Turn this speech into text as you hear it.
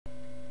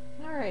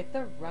Alright,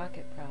 the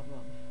rocket problem.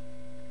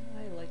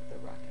 I like the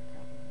rocket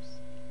problems.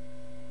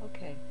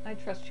 Okay, I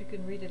trust you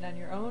can read it on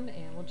your own,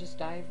 and we'll just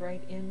dive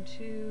right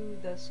into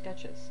the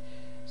sketches.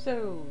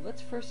 So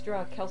let's first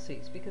draw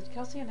Kelsey's, because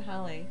Kelsey and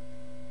Holly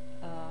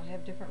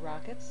have different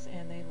rockets,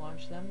 and they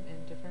launch them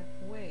in different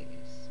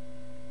ways.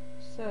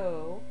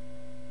 So,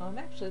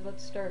 actually,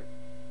 let's start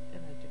in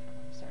a different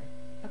one, sorry.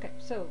 Okay,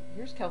 so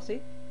here's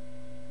Kelsey,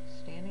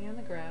 standing on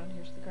the ground.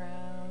 Here's the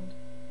ground.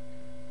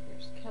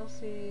 Here's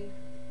Kelsey.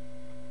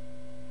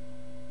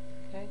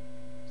 Okay,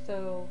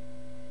 so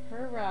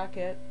her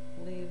rocket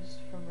leaves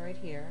from right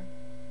here,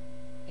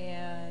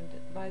 and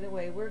by the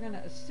way, we're going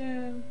to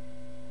assume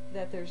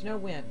that there's no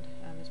wind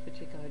on this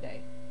particular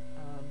day.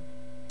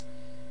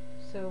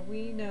 So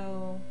we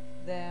know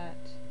that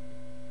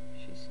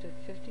she stood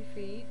 50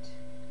 feet,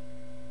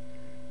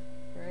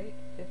 right?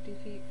 50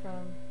 feet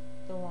from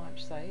the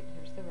launch site.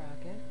 Here's the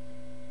rocket.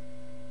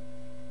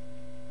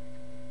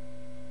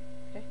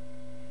 Okay.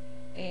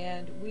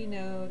 And we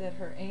know that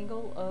her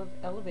angle of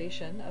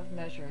elevation of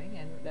measuring,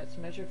 and that's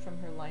measured from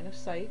her line of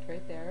sight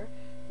right there.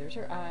 There's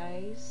her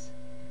eyes.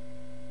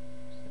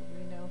 So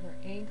we know her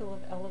angle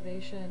of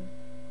elevation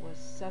was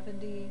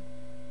 79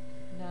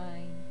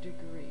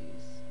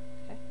 degrees.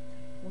 Okay.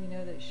 We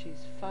know that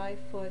she's 5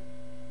 foot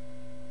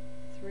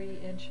 3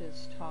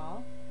 inches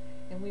tall,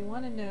 and we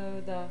want to know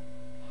the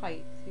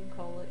height. You can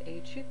call it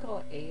H. You can call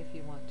it A if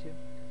you want to.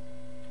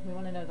 We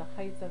want to know the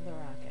height of the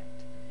rocket.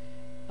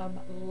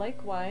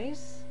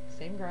 Likewise,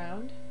 same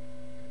ground,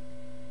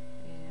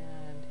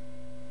 and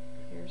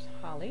here's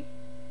Holly.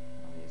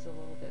 Holly's a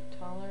little bit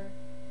taller.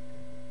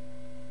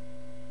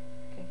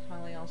 Okay,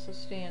 Holly also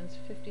stands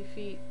 50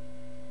 feet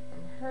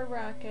from her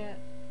rocket.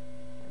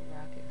 Her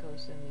rocket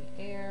goes in the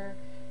air.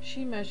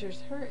 She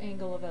measures her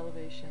angle of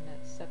elevation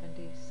at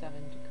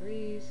 77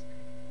 degrees.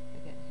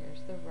 Again,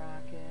 here's the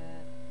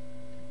rocket.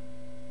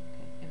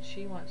 Okay, and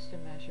she wants to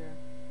measure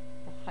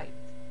the height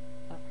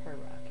of her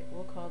rocket.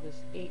 We'll call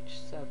this H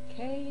sub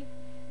K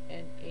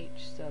and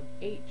H sub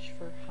H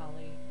for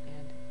Holly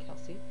and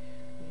Kelsey.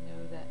 We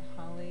know that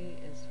Holly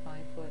is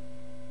 5 foot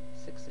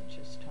 6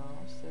 inches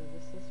tall, so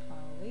this is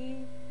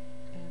Holly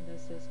and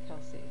this is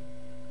Kelsey.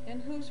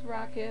 And whose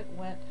rocket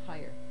went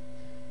higher?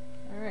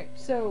 Alright,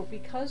 so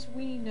because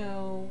we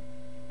know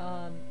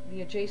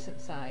the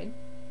adjacent side,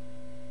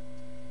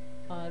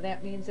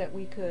 that means that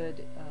we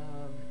could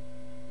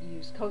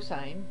use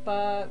cosine,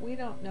 but we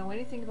don't know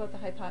anything about the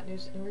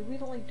hypotenuse, and we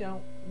really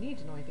don't need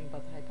to know anything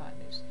about the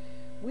hypotenuse.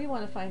 We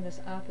want to find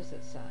this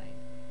opposite side.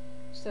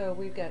 So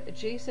we've got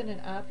adjacent and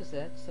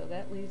opposite, so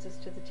that leads us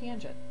to the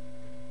tangent.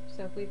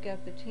 So if we've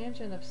got the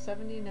tangent of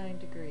 79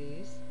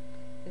 degrees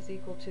is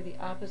equal to the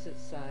opposite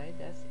side,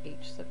 that's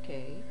H sub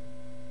K,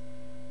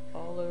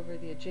 all over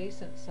the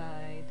adjacent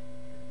side,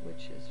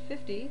 which is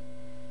 50,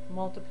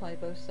 multiply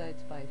both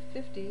sides by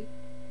 50,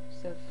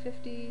 so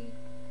 50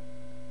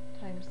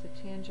 times the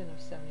tangent of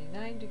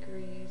 79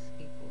 degrees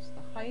equals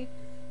the height,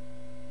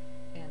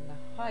 and the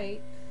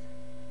height,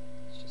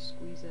 let's just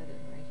squeeze that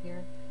in right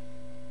here,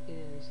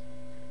 is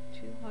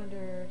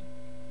 257.2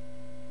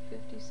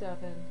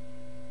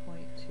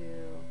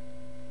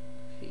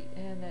 feet,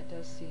 and that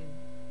does seem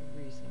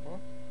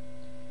reasonable.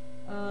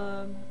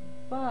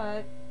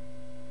 But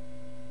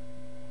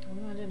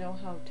we want to know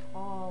how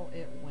tall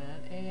it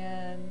went,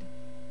 and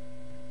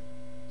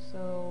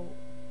so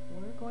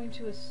we're going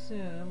to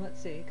assume, let's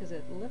see, because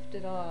it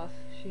lifted off,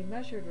 she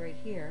measured right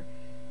here,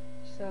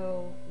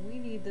 so we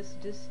need this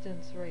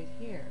distance right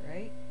here,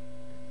 right?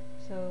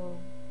 So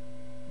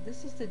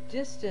this is the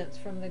distance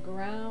from the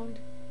ground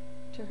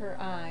to her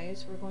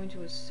eyes. We're going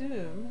to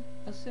assume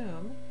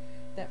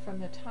that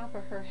from the top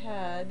of her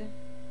head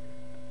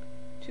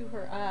to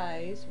her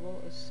eyes,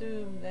 we'll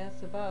assume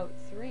that's about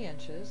 3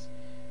 inches.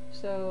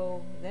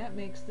 So that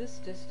makes this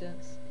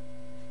distance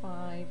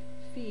 5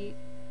 feet.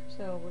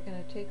 So we're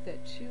going to take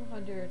that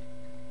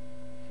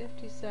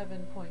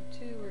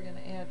 257.2, we're going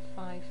to add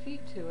 5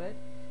 feet to it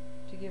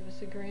to give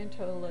us a grand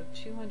total of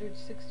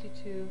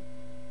 262.2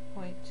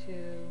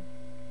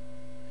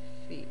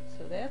 feet.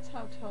 So that's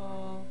how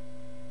tall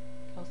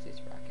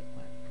Kelsey's rocket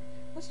went.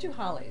 Let's do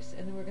Holly's,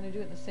 and then we're going to do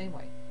it in the same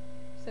way.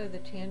 So the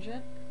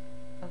tangent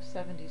of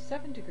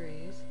 77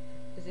 degrees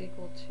is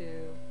equal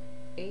to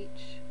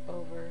H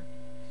over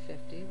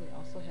 50. We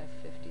also have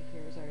 50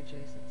 here as our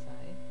adjacent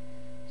side.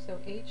 So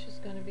H is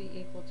going to be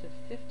equal to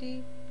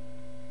 50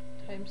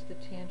 times the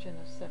tangent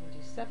of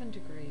 77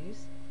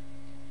 degrees,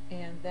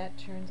 and that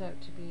turns out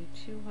to be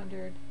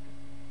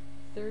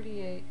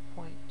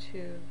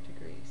 238.2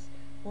 degrees.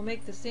 We'll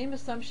make the same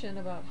assumption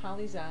about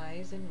Holly's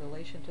eyes in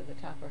relation to the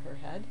top of her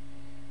head.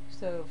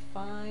 So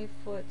 5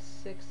 foot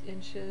 6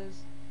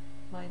 inches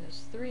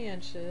minus 3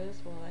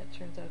 inches, well, that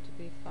turns out to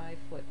be 5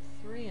 foot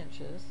 3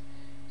 inches.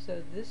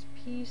 So this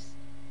piece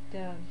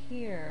down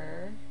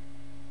here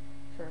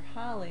for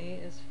Holly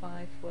is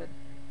 5 foot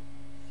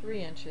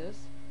 3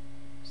 inches.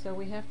 So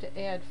we have to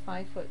add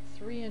 5 foot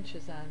 3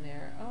 inches on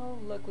there. Oh,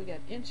 look, we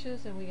got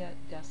inches and we got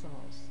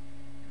decimals.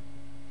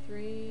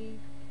 3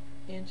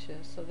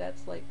 inches, so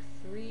that's like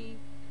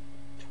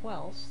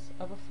 3/12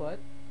 of a foot.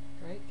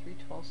 right?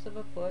 3/12 of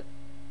a foot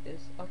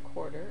is a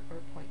quarter,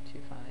 or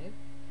 0.25.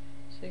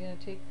 So you're going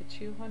to take the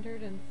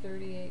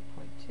 238.2,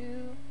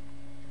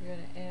 you're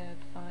going to add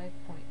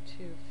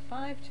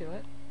 5.25 to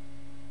it,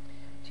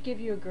 to give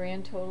you a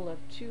grand total of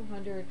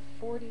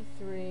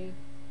 243.5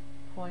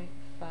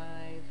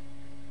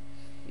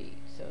 feet.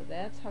 So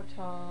that's how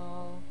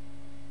tall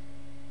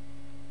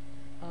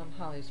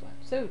Holly's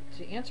went. So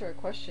to answer a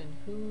question,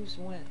 whose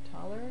went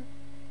taller?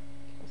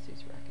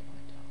 Kelsey's rocket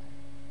went taller.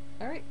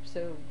 Alright,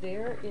 so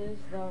there is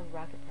the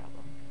rocket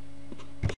problem.